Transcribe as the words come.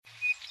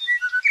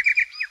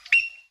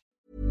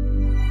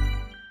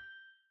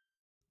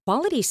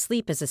Quality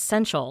sleep is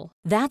essential.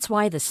 That's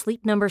why the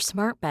Sleep Number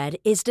Smart Bed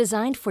is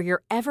designed for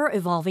your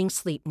ever-evolving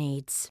sleep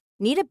needs.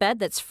 Need a bed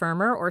that's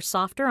firmer or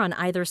softer on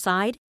either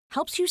side?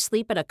 Helps you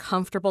sleep at a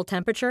comfortable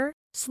temperature?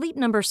 Sleep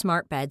Number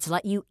Smart Beds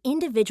let you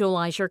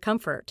individualize your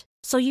comfort,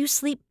 so you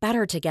sleep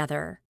better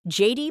together.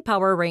 J.D.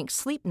 Power ranks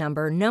Sleep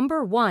Number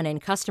number 1 in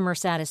customer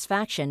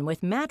satisfaction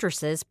with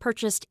mattresses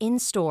purchased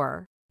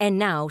in-store. And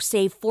now,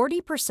 save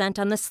 40%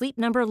 on the Sleep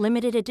Number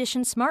Limited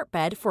Edition Smart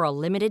Bed for a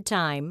limited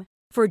time.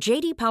 For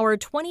J.D. Power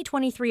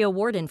 2023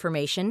 award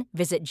information,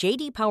 visit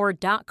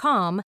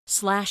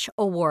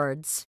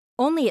jdpower.com/awards.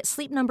 Only at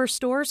Sleep Number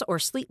stores or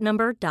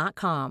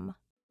sleepnumber.com.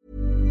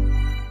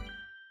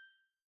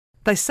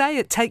 They say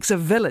it takes a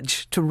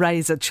village to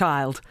raise a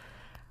child.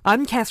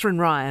 I'm Catherine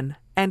Ryan,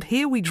 and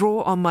here we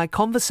draw on my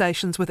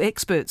conversations with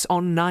experts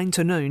on 9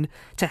 to Noon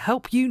to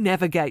help you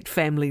navigate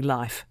family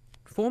life.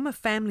 Former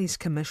Families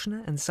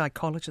Commissioner and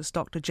psychologist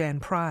Dr. Jan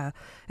Pryor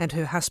and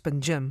her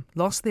husband Jim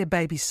lost their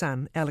baby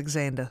son,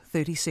 Alexander,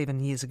 37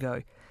 years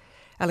ago.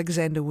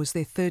 Alexander was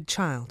their third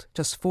child,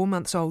 just 4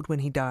 months old when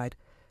he died,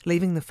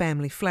 leaving the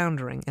family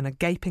floundering in a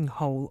gaping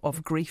hole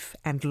of grief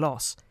and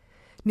loss.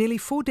 Nearly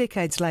 4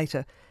 decades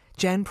later,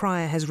 Jan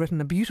Pryor has written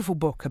a beautiful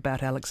book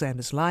about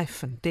Alexander's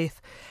life and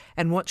death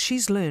and what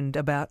she's learned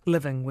about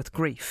living with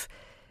grief.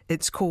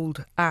 It's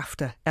called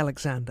After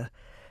Alexander.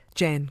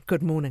 Jan,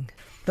 good morning.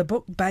 The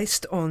book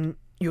based on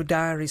your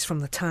diaries from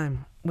the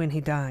time when he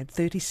died,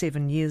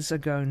 37 years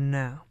ago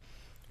now.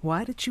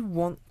 Why did you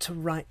want to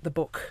write the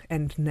book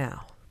and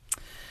now?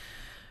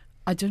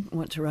 I didn't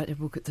want to write a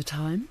book at the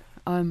time.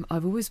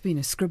 I've always been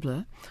a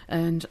scribbler,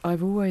 and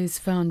I've always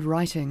found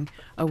writing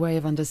a way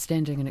of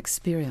understanding an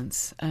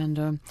experience.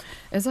 And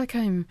as I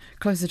came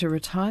closer to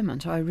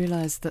retirement, I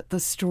realised that the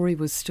story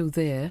was still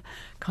there,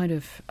 kind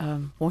of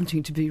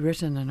wanting to be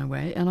written in a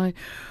way. And I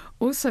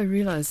also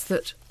realised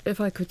that if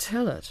I could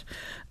tell it,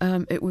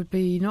 it would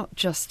be not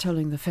just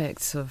telling the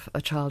facts of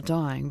a child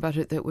dying, but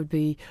it would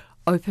be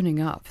opening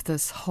up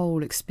this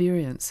whole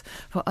experience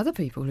for other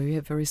people who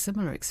have very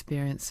similar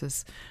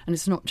experiences. And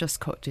it's not just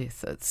cot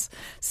death, it's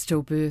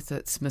stillbirth,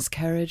 it's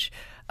miscarriage,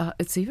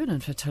 it's even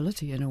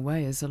infertility in a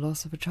way as the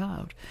loss of a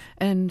child.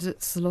 And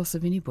it's the loss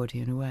of anybody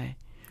in a way.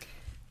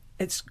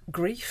 It's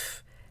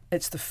grief,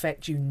 it's the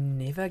fact you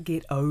never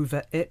get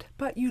over it,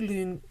 but you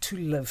learn to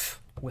live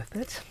with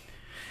it.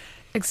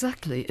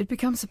 Exactly. It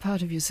becomes a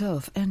part of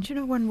yourself. And,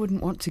 one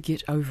wouldn't want to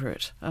get over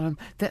it.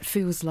 That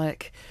feels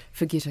like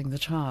forgetting the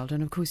child.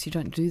 And, of course, you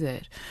don't do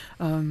that.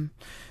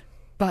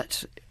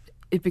 But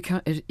it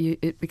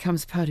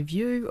becomes part of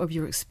you, of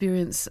your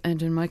experience.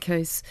 And in my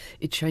case,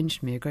 it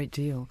changed me a great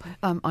deal.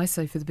 I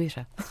say for the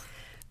better.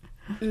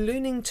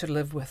 Learning to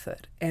live with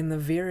it and the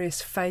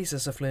various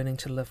phases of learning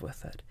to live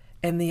with it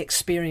and the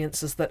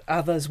experiences that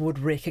others would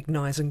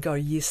recognise and go,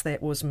 yes,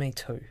 that was me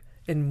too,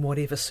 in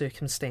whatever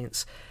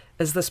circumstance.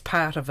 Is this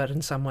part of it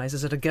in some ways?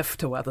 Is it a gift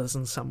to others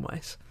in some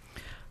ways?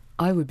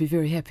 I would be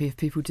very happy if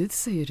people did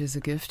see it as a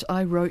gift.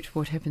 I wrote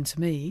what happened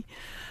to me.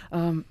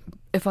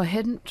 If I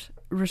hadn't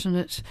written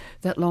it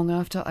that long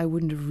after, I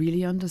wouldn't have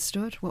really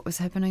understood what was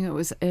happening. It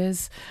was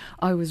as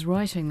I was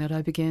writing that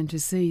I began to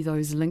see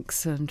those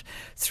links and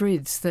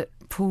threads that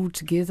pulled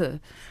together,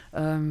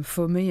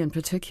 for me in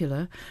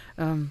particular,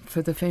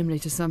 for the family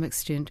to some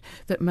extent,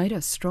 that made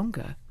us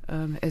stronger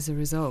as a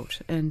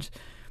result. And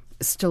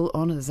still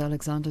honours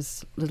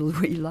Alexander's little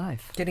wee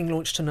life. Getting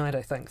launched tonight,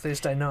 I think,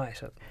 Thursday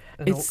night in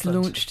It's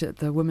Auckland. launched at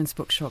the Women's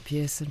Bookshop,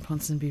 yes, in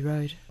Ponsonby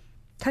Road.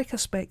 Take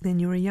us back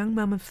then. You were a young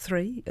mum of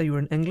 3. You were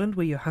in England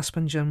where your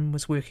husband Jim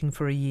was working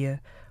for a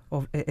year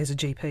as a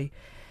GP.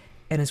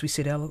 And as we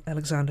said,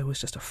 Alexander was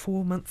just a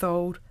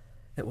 4-month-old.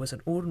 It was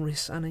an ordinary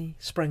sunny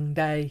spring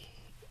day,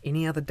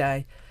 any other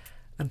day,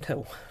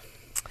 until...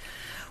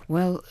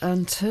 Well,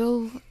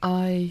 until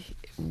I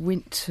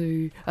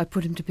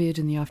put him to bed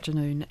in the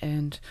afternoon,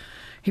 and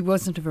he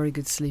wasn't a very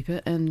good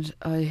sleeper, and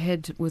I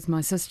had, with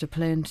my sister,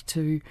 planned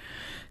to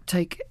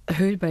take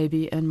her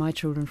baby and my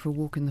children for a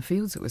walk in the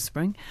fields. It was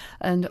spring,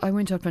 and I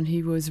went up and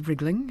he was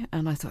wriggling,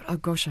 and I thought, oh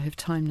gosh, I have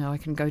time now, I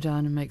can go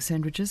down and make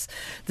sandwiches.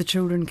 The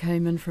children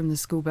came in from the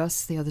school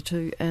bus, the other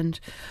 2, and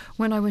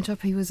when I went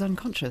up he was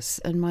unconscious,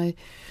 and my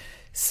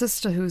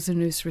sister, who was a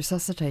nurse,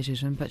 resuscitated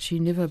him, but she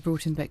never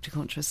brought him back to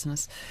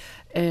consciousness.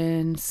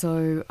 And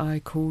so I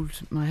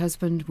called my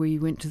husband. We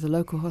went to the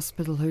local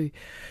hospital, who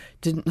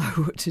didn't know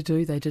what to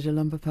do. They did a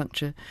lumbar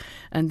puncture.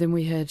 And then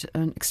we had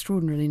an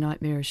extraordinarily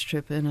nightmarish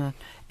trip in an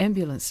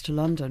ambulance to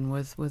London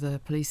with a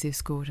police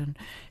escort. And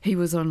he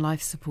was on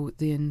life support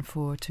then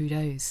for 2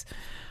 days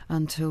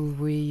until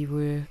we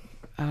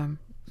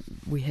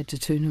had to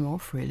turn him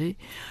off, really.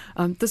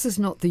 This is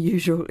not the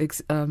usual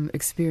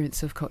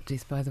experience of cot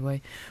death, by the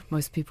way.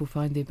 Most people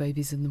find their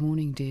babies in the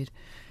morning dead.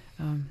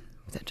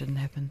 That didn't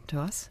happen to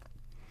us.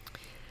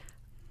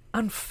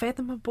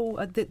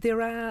 Unfathomable.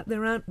 There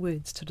aren't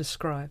words to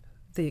describe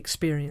the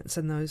experience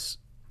in those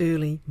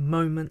early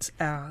moments,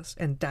 hours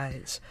and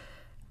days.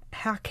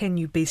 How can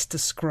you best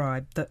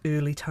describe the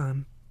early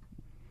time,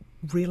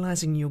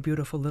 realising your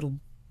beautiful little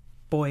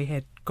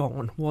boy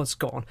was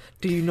gone?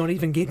 Do you not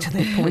even get to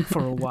that point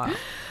for a while?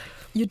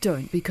 You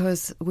don't,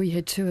 because we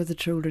had 2 other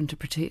children to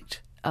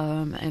protect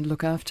and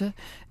look after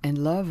and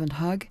love and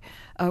hug.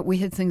 We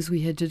had things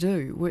we had to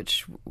do,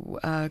 which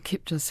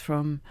kept us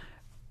from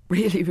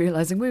really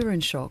realising. We were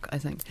in shock, I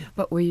think,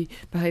 but we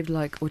behaved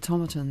like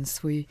automatons.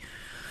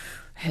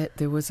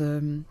 There was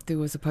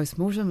a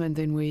post-mortem, and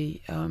then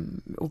we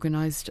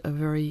organised a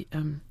very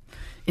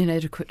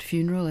inadequate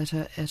funeral at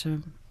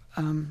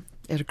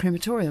a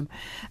crematorium.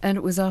 And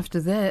it was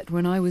after that,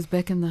 when I was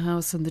back in the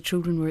house and the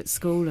children were at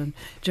school and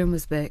Jim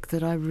was back,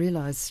 that I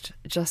realised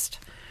just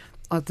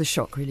the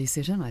shock really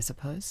set in, I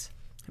suppose.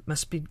 It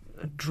must be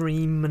a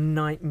dream and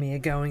nightmare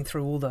going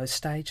through all those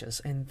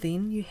stages, and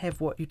then you have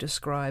what you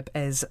describe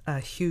as a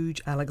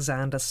huge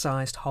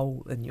Alexander-sized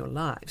hole in your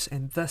lives,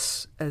 and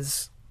this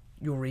is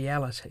your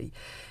reality.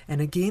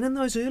 And again, in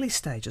those early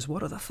stages,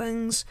 what are the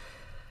things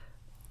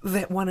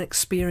that one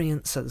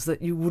experiences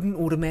that you wouldn't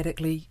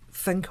automatically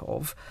think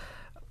of?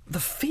 The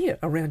fear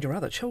around your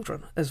other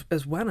children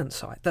is one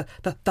insight.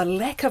 The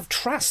lack of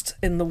trust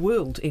in the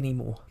world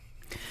anymore.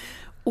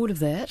 All of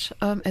that.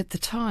 At the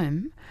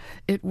time,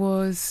 it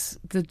was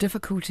the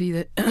difficulty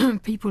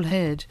that people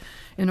had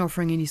in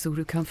offering any sort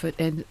of comfort,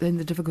 and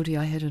the difficulty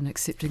I had in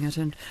accepting it.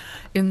 And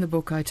in the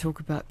book I talk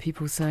about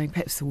people saying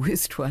perhaps the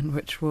worst one,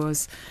 which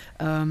was,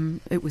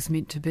 it was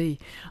meant to be.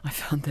 I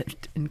found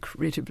that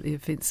incredibly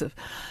offensive.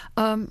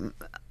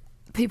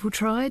 People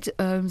tried,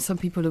 some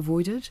people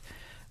avoided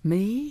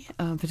me,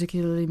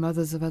 particularly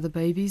mothers of other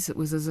babies. It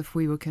was as if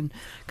we were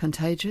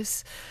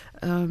contagious.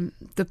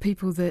 The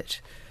people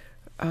that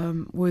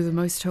were the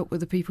most help were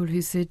the people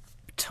who said,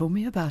 tell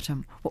me about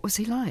him. What was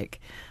he like?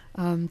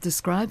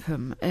 Describe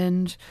him.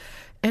 And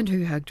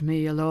who hugged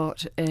me a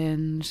lot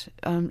and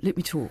let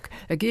me talk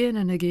again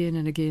and again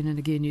and again and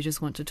again. You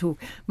just want to talk.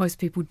 Most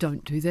people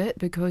don't do that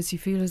because you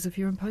feel as if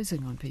you're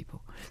imposing on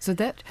people. So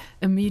that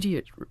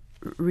immediate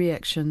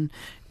reaction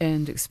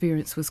and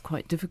experience was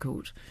quite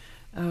difficult.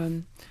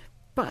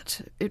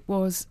 But it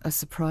was a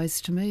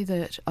surprise to me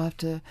that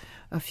after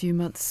a few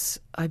months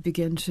I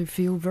began to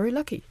feel very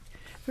lucky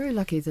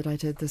that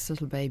I'd had this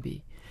little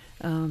baby,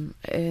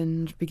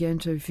 and began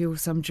to feel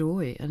some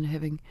joy in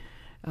having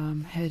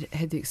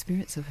had the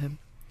experience of him.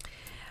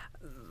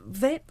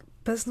 That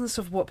business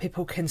of what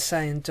people can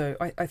say and do,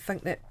 I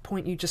think that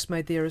point you just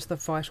made there is the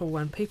vital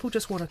one. People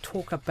just want to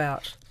talk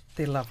about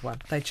their loved one.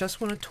 They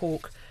just want to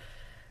talk.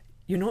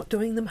 You're not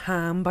doing them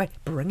harm by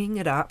bringing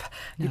it up.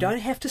 No, you don't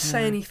have to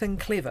say anything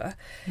clever.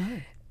 No.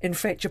 In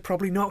fact, you're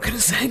probably not going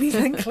to say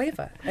anything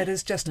clever. It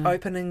is just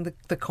opening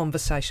the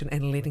conversation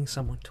and letting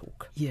someone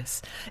talk.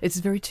 Yes.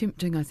 It's very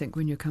tempting, I think,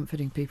 when you're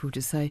comforting people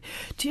to say,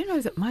 do you know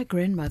that my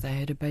grandmother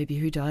had a baby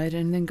who died,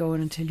 and then go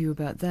on and tell you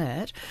about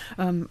that.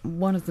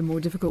 One of the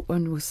more difficult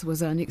ones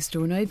was our next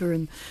door neighbour,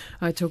 and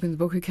I talk in the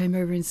book, who came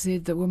over and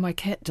said that, well, my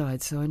cat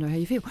died, so I know how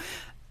you feel.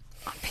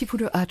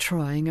 People are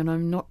trying, and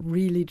I'm not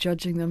really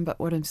judging them, but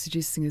what I'm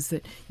suggesting is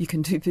that you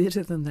can do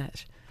better than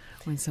that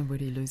when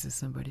somebody loses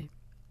somebody.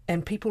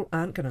 And people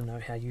aren't going to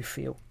know how you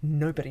feel.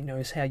 Nobody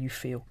knows how you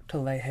feel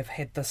till they have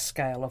had this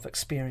scale of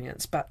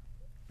experience, but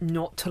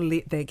not to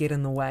let that get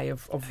in the way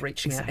of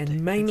reaching out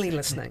and mainly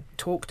listening.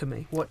 Talk to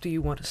me. What do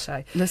you want to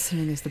say?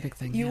 Listening is the big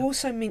thing. You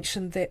also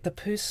mentioned that the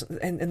person,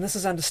 and this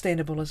is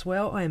understandable as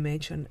well, I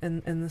imagine,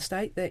 in the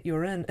state that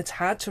you're in, it's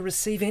hard to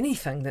receive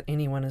anything that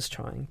anyone is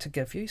trying to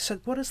give you. So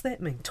what does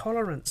that mean?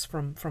 Tolerance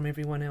from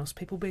everyone else,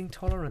 people being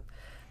tolerant,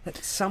 that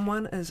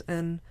someone is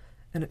in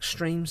an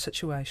extreme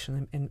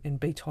situation, and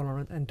be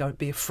tolerant and don't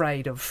be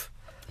afraid of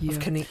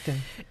connecting.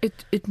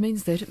 It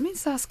means that. It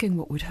means asking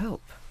what would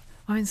help.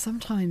 I mean,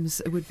 sometimes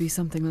it would be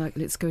something like,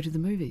 let's go to the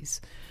movies.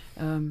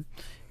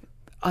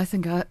 I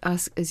think,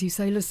 as you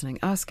say, listening,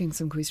 asking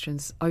some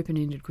questions,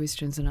 open-ended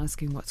questions, and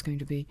asking what's going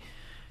to be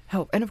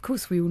help. And of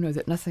course, we all know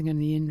that nothing in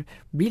the end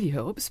really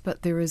helps,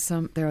 but there are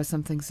some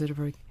things that are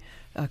very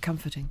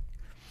comforting.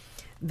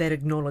 That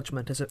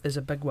acknowledgement is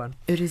a big one.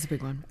 It is a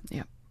big one,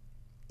 yeah.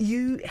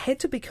 You had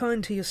to be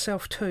kind to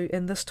yourself too,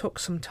 and this took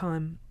some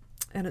time,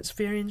 and it's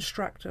very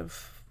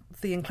instructive,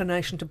 the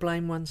inclination to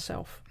blame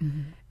oneself.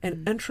 Mm-hmm.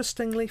 And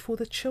interestingly, for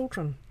the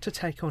children to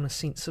take on a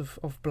sense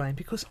of blame,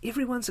 because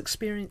everyone's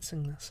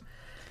experiencing this.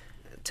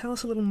 Tell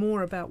us a little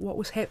more about what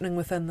was happening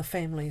within the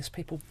family as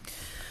people...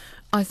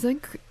 I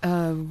think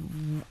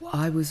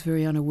I was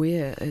very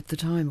unaware at the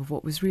time of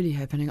what was really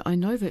happening. I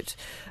know that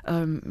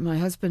my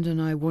husband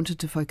and I wanted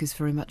to focus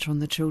very much on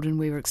the children.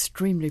 We were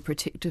extremely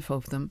protective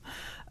of them.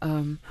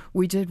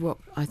 We did what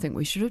I think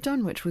we should have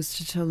done, which was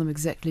to tell them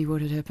exactly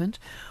what had happened.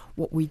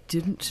 What we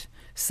didn't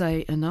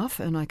say enough,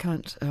 and I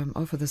can't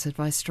offer this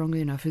advice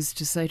strongly enough, is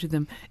to say to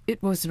them,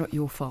 it was not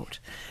your fault.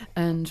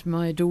 And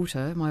my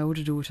daughter, my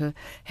older daughter,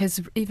 has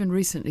even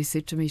recently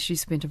said to me she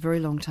spent a very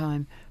long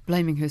time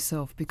blaming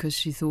herself because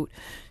she thought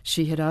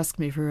she had asked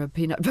me for a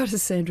peanut butter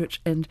sandwich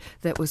and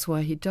that was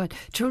why he died.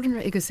 Children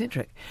are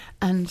egocentric,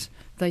 and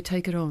they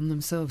take it on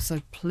themselves.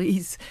 So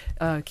please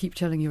keep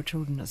telling your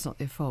children it's not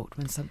their fault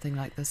when something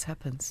like this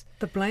happens.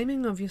 The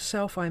blaming of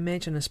yourself, I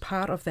imagine, is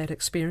part of that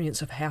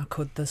experience of how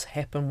could this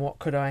happen, what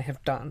could I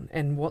have done,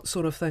 and what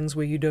sort of things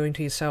were you doing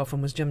to yourself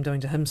and was Jim doing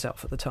to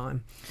himself at the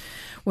time?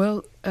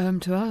 Well,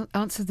 to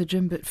answer the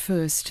Jim bit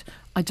first,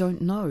 I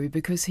don't know,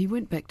 because he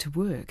went back to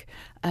work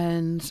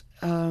and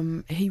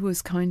he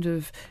was kind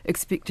of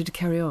expected to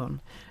carry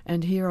on.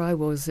 And here I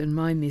was in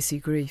my messy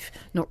grief,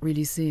 not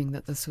really seeing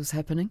that this was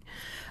happening.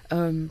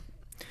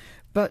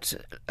 But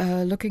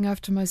looking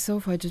after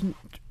myself, I didn't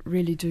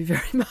really do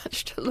very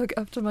much to look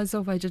after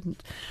myself. I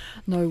didn't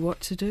know what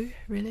to do,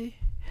 really.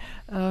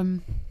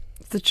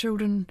 The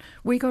children,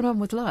 we got on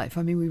with life.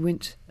 I mean, we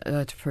went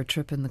for a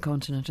trip in the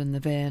continent in the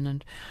van,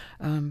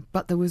 and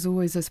but there was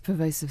always this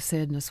pervasive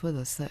sadness with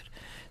us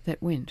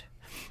that went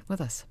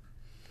with us.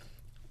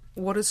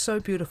 What is so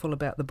beautiful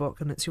about the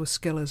book, and it's your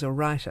skill as a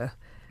writer,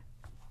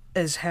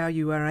 is how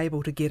you are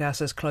able to get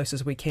us as close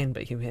as we can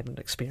be who haven't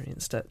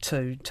experienced it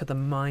to the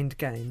mind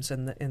games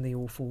and the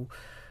awful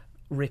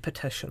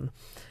repetition.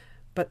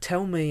 But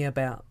tell me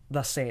about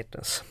the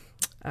sadness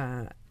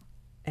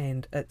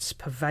and its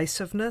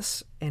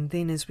pervasiveness, and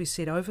then, as we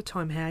said, over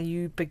time, how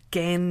you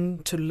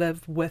began to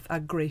live with a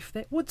grief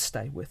that would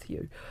stay with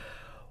you,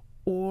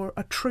 or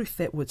a truth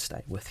that would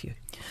stay with you.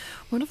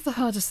 One of the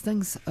hardest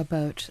things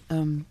about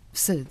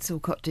SIDS, or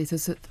cot death,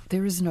 is that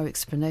there is no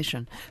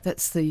explanation.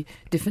 That's the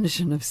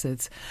definition of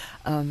SIDS.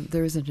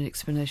 There isn't an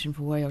explanation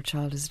for why your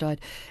child has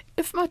died.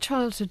 If my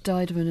child had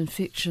died of an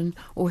infection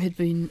or had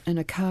been in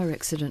a car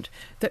accident,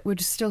 that would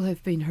still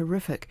have been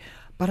horrific,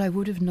 but I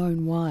would have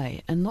known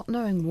why. And not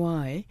knowing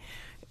why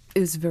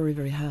is very,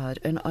 very hard,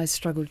 and I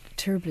struggled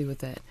terribly with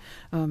that.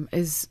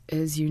 As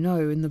you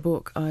know, in the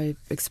book, I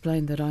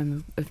explained that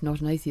I'm, if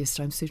not an atheist,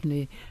 I'm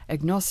certainly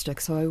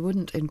agnostic, so I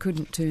wouldn't and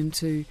couldn't turn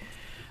to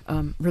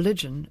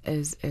religion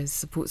as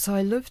support. So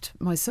I lived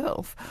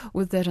myself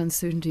with that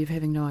uncertainty of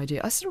having no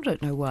idea. I still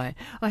don't know why.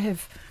 I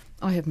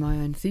have my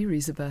own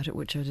theories about it,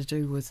 which are to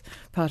do with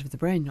part of the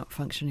brain not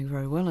functioning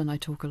very well, and I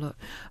talk a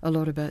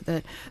lot about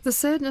that. The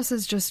sadness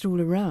is just all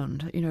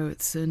around. You know,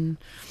 it's in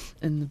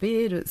the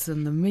bed, it's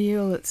in the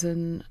meal,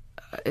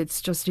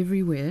 it's just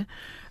everywhere.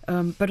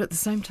 But at the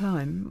same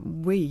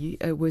time, we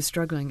were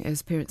struggling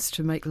as parents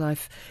to make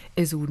life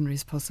as ordinary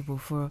as possible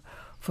for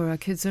our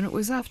kids. And it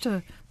was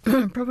after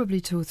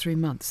probably 2 or 3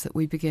 months that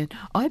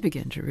I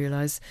began to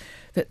realise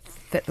that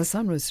the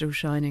sun was still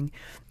shining,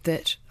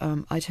 that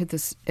I'd had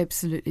this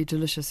absolutely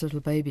delicious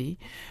little baby,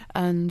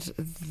 and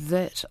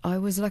that I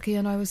was lucky,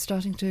 and I was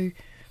starting to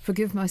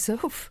forgive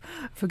myself,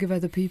 forgive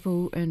other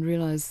people, and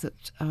realise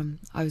that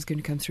I was going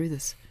to come through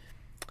this.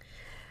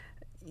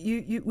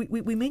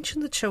 We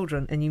mentioned the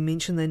children, and you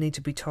mentioned they need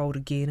to be told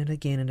again and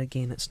again and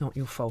again, it's not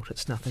your fault,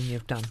 it's nothing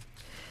you've done.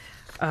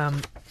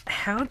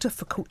 How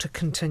difficult to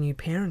continue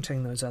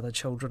parenting those other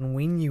children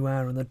when you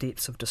are in the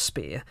depths of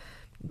despair?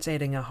 It's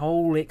adding a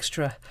whole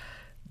extra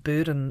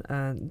burden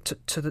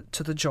to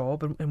the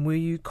job, and were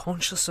you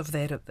conscious of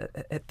that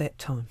at that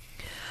time?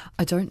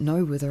 I don't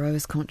know whether I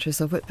was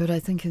conscious of it, but I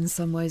think in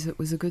some ways it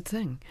was a good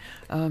thing.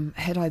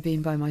 Had I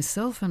been by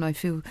myself, and I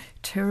feel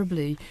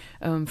terribly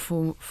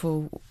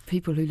for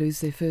people who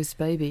lose their first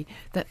baby,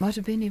 that might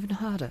have been even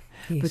harder,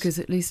 yes, because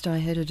at least I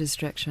had a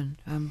distraction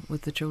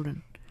with the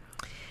children.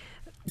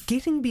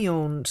 Getting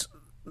beyond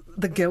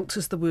the guilt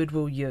is the word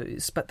we'll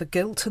use, but the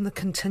guilt and the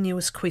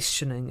continuous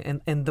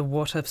questioning and the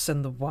what-ifs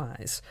and the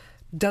whys,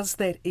 does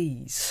that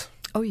ease?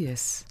 Oh,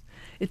 yes,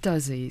 it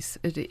does ease.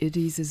 It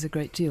eases a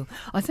great deal.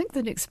 I think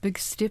the next big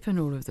step in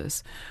all of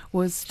this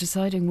was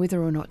deciding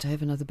whether or not to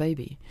have another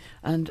baby.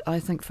 And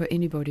I think for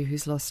anybody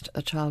who's lost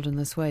a child in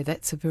this way,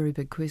 that's a very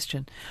big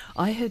question.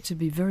 I had to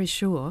be very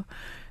sure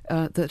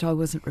that I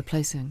wasn't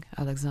replacing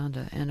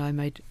Alexander, and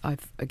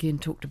I've again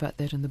talked about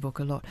that in the book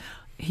a lot.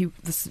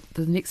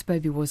 The next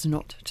baby was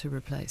not to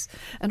replace,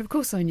 and of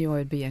course I knew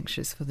I'd be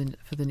anxious for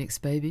the next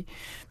baby,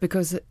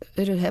 because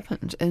it had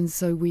happened, and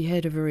so we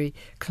had a very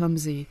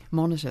clumsy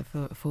monitor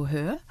for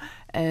her,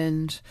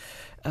 and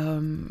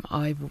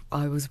I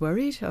was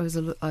worried, I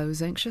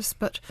was anxious,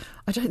 but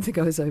I don't think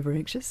I was over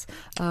anxious.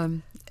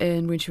 And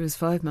when she was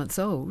 5 months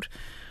old,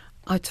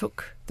 I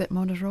took that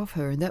monitor off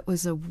her, and that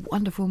was a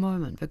wonderful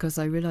moment, because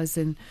I realised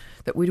then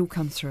that we'd all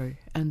come through,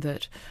 and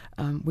that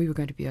we were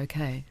going to be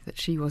okay, that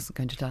she wasn't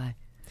going to die.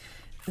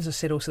 As I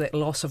said, also that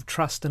loss of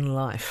trust in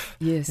life.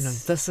 Yes. You know,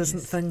 this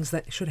isn't things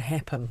that should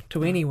happen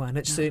to anyone.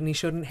 It certainly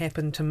shouldn't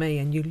happen to me,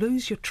 and you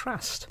lose your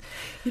trust.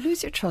 You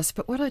lose your trust,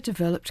 but what I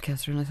developed,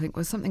 Catherine, I think,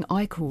 was something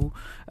I call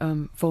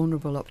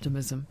vulnerable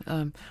optimism.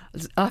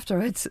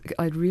 After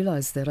I'd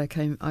realised that,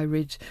 I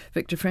read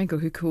Viktor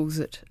Frankl, who calls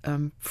it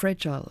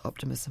fragile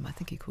optimism. I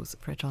think he calls it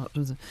fragile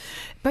optimism.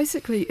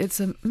 Basically, it's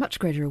a much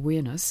greater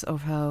awareness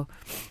of how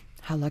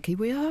lucky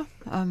we are,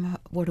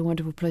 what a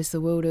wonderful place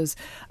the world is,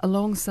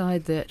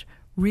 alongside that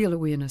real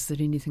awareness that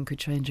anything could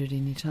change at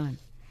any time.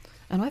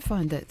 And I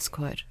find that's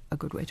quite a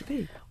good way to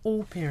be.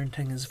 All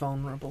parenting is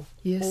vulnerable.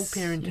 Yes. All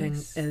parenting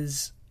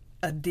is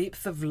a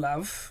depth of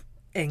love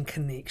and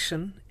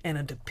connection and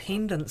a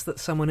dependence that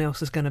someone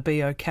else is going to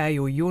be okay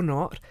or you're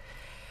not.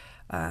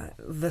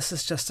 This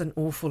is just an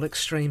awful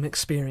extreme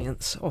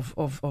experience of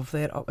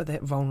that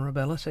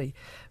vulnerability,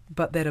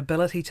 but that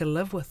ability to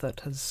live with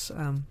it is,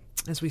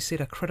 as we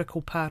said, a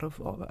critical part of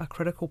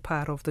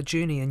the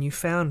journey. And you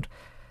found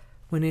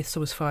when Esther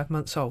was 5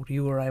 months old,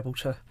 you were able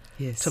to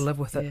live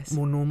with it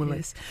more normally.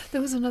 Yes.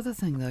 There was another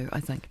thing, though. I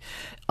think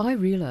I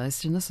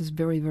realised, and this is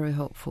very, very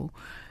helpful,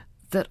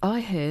 that I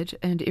had,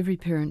 and every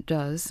parent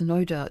does,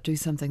 no doubt, do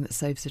something that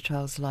saves a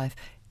child's life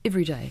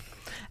every day.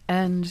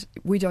 And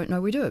we don't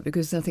know we do it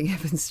because nothing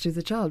happens to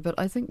the child. But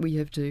I think we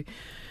have to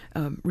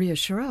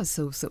reassure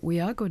ourselves that we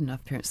are good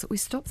enough parents, that we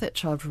stop that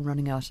child from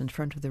running out in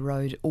front of the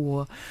road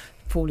or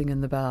falling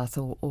in the bath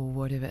or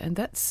whatever. And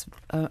that's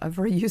a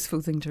very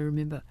useful thing to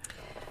remember.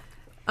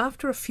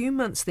 After a few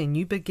months then,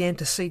 you began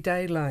to see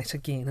daylight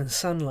again and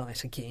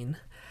sunlight again.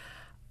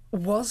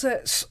 Was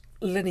it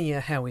linear,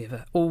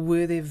 however, or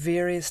were there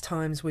various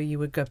times where you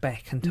would go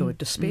back into a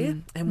despair?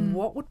 And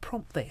what would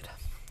prompt that?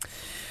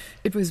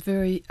 It was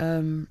very,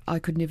 I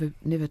could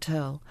never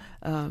tell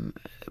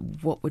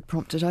what would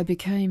prompt it. I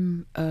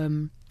became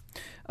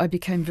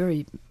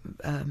very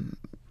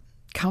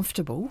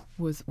comfortable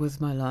with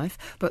my life,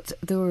 but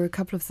there were a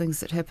couple of things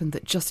that happened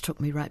that just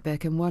took me right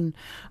back. And one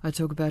I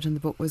talk about in the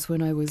book was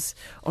when I was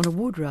on a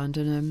ward round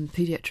in a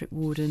paediatric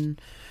ward in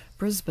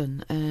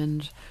Brisbane,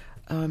 and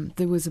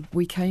we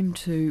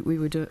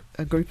were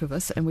a group of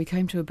us, and we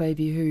came to a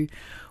baby who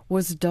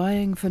was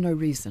dying for no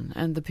reason,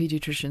 and the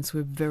paediatricians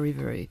were very,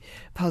 very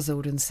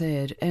puzzled and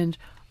sad, and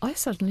I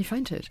suddenly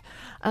fainted,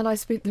 and I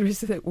spent the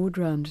rest of that ward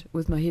round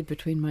with my head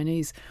between my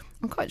knees.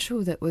 I'm quite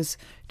sure that was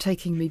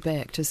taking me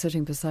back to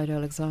sitting beside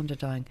Alexander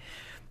dying.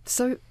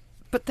 So,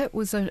 but that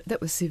was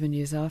 7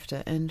 years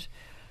after, and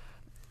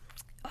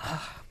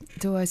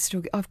do I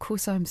still? Of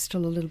course, I'm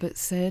still a little bit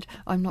sad.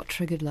 I'm not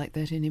triggered like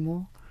that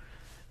anymore.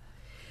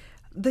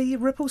 The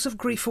ripples of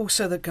grief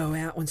also that go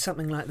out when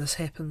something like this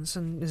happens,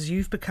 and as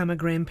you've become a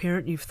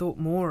grandparent, you've thought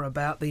more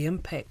about the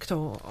impact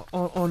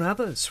on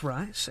others,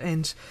 right?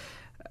 And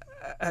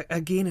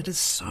again, it is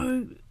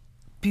so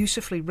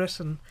beautifully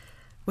written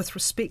with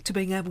respect to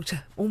being able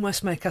to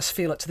almost make us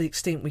feel it to the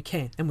extent we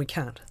can, and we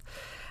can't.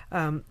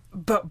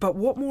 But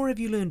what more have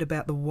you learned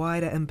about the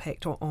wider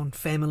impact on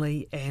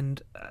family,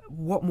 and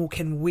what more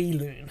can we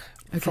learn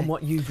from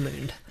what you've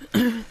learned?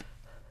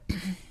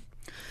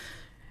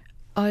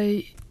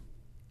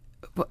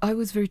 I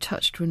was very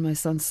touched when my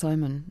son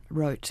Simon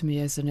wrote to me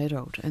as an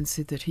adult and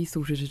said that he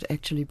thought it had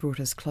actually brought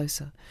us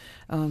closer,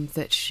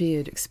 that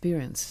shared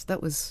experience.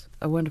 That was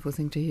a wonderful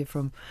thing to hear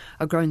from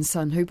a grown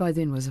son who by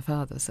then was a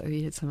father, so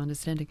he had some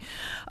understanding.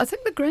 I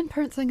think the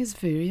grandparent thing is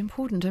very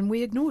important, and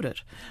we ignored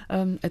it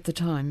at the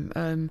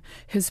time.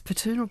 His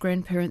paternal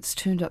grandparents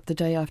turned up the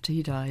day after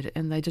he died,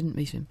 and they didn't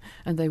meet him,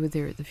 and they were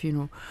there at the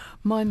funeral.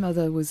 My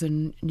mother was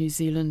in New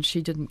Zealand.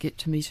 She didn't get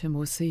to meet him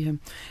or see him.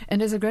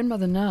 And as a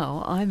grandmother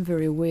now, I'm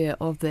very aware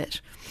of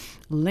that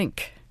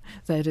link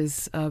that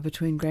is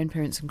between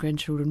grandparents and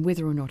grandchildren,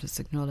 whether or not it's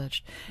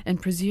acknowledged. And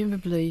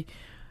presumably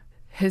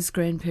his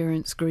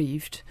grandparents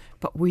grieved,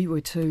 but we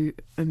were too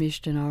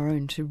enmeshed in our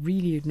own to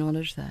really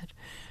acknowledge that.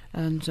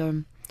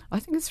 And I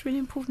think it's really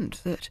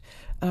important that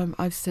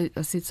I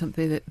said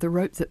something that the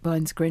rope that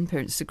binds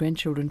grandparents to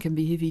grandchildren can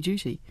be heavy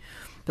duty,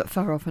 but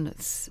too often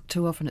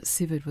it's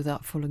severed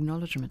without full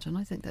acknowledgement, and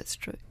I think that's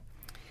true.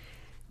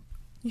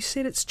 You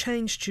said it's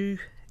changed you,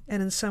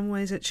 and in some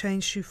ways it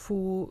changed you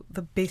for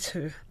the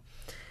better.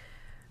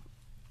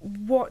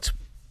 What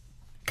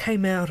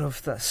came out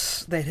of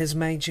this that has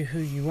made you who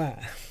you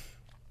are?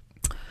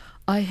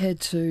 I had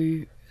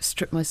to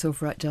strip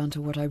myself right down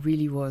to what I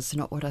really was,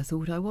 not what I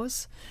thought I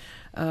was.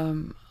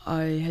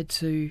 I had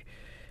to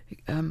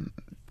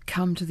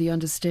come to the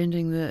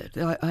understanding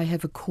that I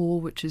have a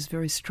core which is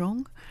very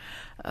strong.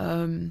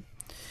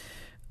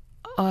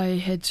 I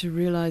had to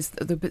realise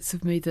the bits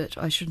of me that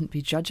I shouldn't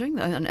be judging,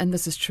 and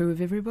this is true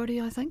of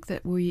everybody, I think,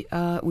 that we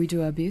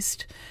do our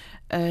best,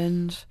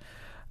 and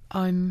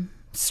I'm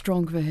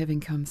strong for having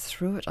come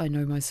through it. I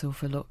know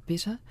myself a lot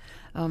better.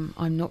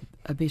 I'm not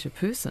a better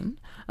person,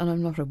 and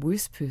I'm not a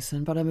worse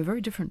person, but I'm a very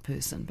different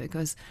person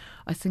because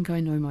I think I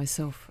know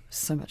myself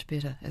so much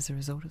better as a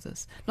result of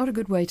this. Not a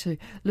good way to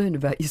learn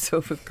about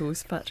yourself, of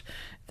course, but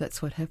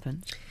that's what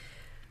happened.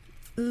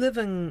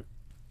 Living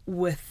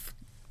with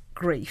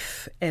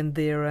grief, and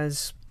there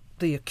is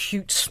the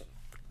acute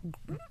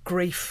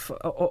grief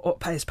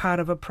as part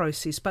of a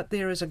process, but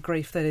there is a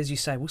grief that, as you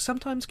say, will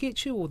sometimes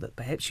get you, or that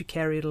perhaps you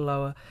carry at a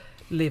lower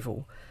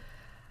level.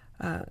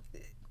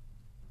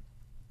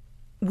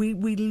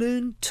 We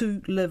learn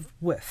to live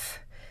with,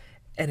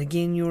 and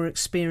again your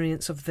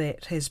experience of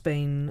that has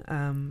been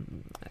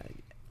an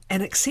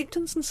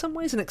acceptance in some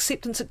ways, an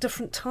acceptance at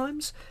different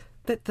times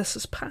that this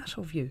is part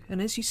of you,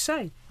 and as you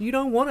say, you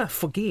don't want to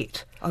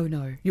forget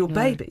your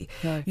baby.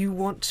 No. You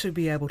want to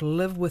be able to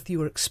live with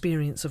your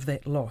experience of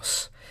that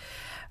loss.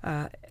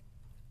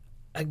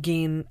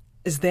 Again,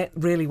 is that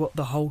really what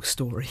the whole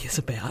story is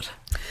about?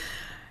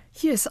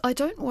 Yes, I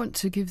don't want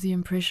to give the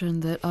impression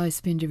that I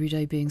spend every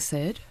day being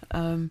sad.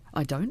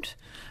 I don't.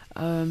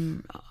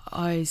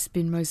 I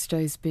spend most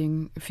days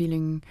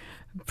feeling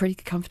pretty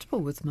comfortable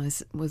with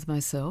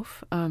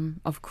myself.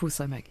 Of course,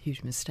 I make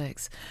huge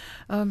mistakes.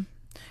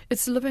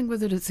 It's living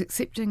with it. It's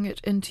accepting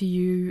it into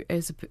you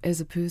as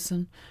a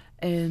person,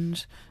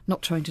 and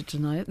not trying to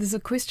deny it. There's a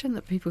question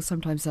that people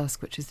sometimes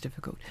ask, which is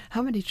difficult.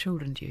 How many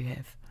children do you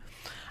have?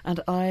 And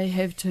I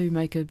have to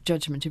make a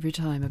judgment every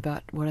time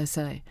about what I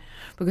say.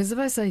 Because if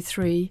I say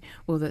 3,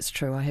 well, that's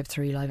true, I have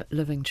 3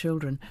 living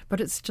children, but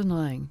it's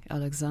denying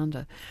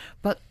Alexander.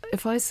 But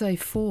if I say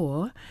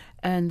 4,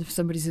 and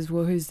somebody says,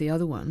 well, who's the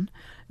other one?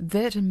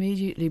 That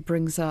immediately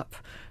brings up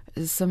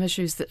some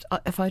issues that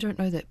if I don't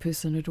know that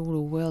person at all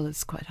or well,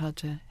 it's quite hard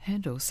to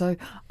handle. So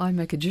I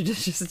make a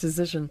judicious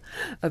decision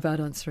about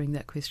answering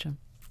that question.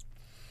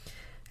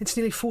 It's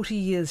nearly 40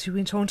 years. You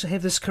went on to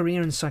have this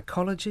career in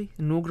psychology,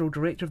 inaugural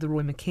director of the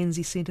Roy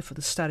Mackenzie Centre for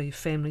the Study of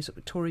Families at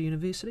Victoria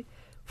University,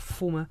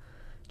 former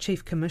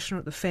Chief Commissioner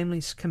at the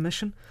Families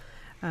Commission.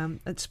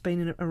 It's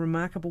been a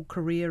remarkable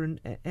career,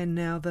 and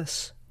now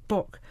this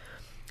book.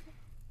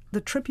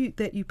 The tribute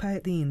that you pay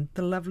at the end,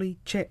 the lovely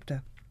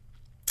chapter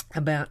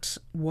about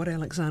what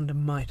Alexander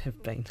might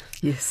have been.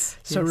 Yes.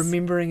 So yes.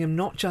 remembering him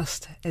not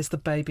just as the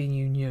baby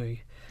you knew,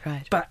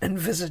 right, but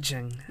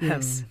envisaging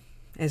him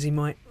as he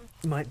might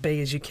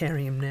be as you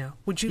carry him now.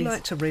 Would you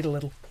like to read a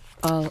little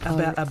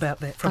about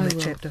that from that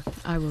chapter?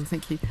 I will,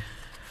 thank you.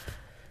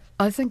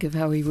 I think of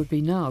how he would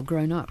be now,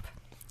 grown up.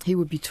 He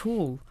would be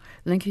tall.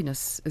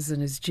 Lankiness is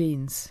in his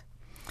genes.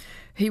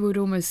 He would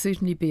almost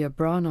certainly be a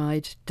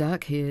brown-eyed,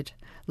 dark-haired,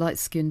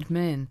 light-skinned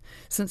man,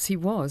 since he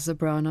was a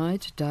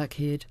brown-eyed,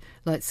 dark-haired,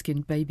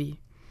 light-skinned baby.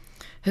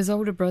 His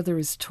older brother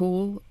is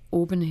tall,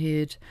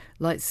 auburn-haired,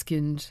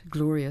 light-skinned,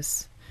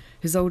 glorious.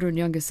 His older and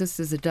younger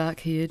sisters are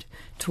dark-haired,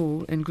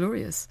 tall, and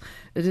glorious.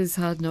 It is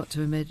hard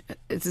to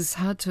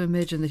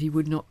imagine that he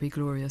would not be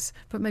glorious,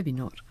 but maybe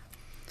not.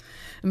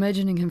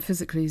 Imagining him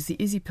physically is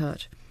the easy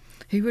part.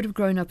 He would have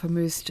grown up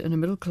immersed in a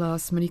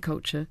middle-class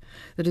mini-culture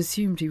that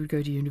assumed he would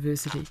go to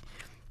university.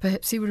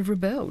 Perhaps he would have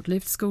rebelled,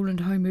 left school and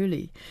home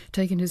early,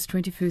 taken his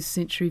 21st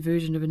century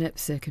version of a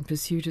knapsack and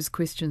pursued his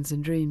questions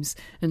and dreams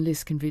in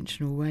less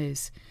conventional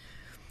ways.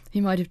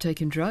 He might have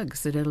taken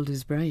drugs that addled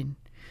his brain.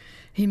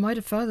 He might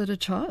have fathered a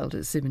child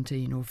at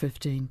 17 or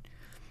 15.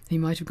 He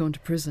might have gone to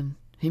prison.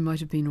 He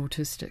might have been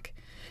autistic.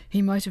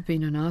 He might have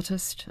been an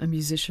artist, a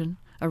musician,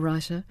 a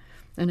writer,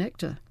 an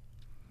actor.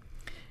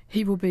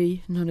 He will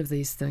be none of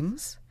these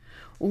things.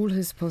 All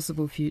his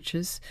possible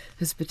futures,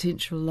 his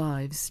potential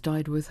lives,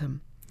 died with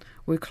him.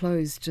 We're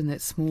closed in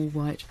that small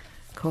white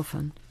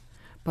coffin,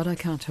 but I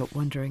can't help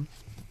wondering.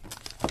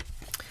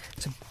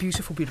 It's a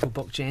beautiful, beautiful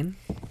book, Jan.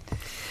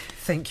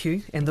 Thank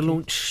you. And the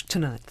launch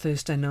tonight,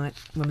 Thursday night,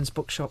 Women's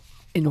Bookshop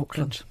in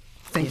Auckland.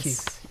 Thank you.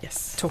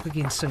 Yes. Talk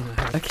again soon,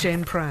 I hope. Okay.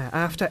 Jan Pryor,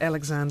 After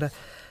Alexander,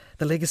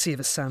 The Legacy of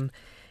a Son,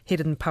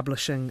 Headon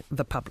Publishing,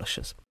 The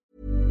Publishers.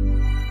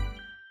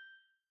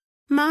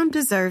 Mom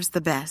deserves the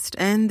best,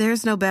 and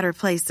there's no better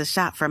place to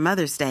shop for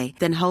Mother's Day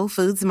than Whole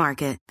Foods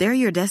Market. They're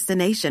your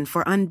destination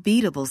for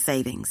unbeatable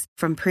savings,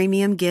 from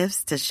premium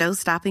gifts to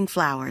show-stopping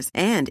flowers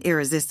and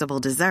irresistible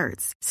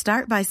desserts.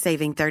 Start by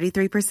saving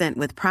 33%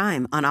 with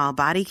Prime on all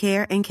body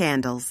care and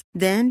candles.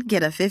 Then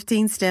get a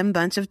 15-stem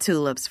bunch of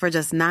tulips for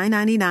just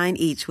 $9.99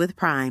 each with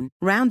Prime.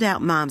 Round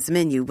out Mom's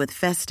menu with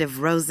festive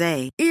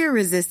rosé,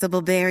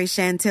 irresistible berry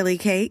chantilly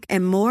cake,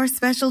 and more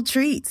special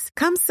treats.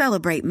 Come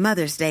celebrate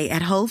Mother's Day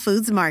at Whole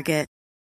Foods Market.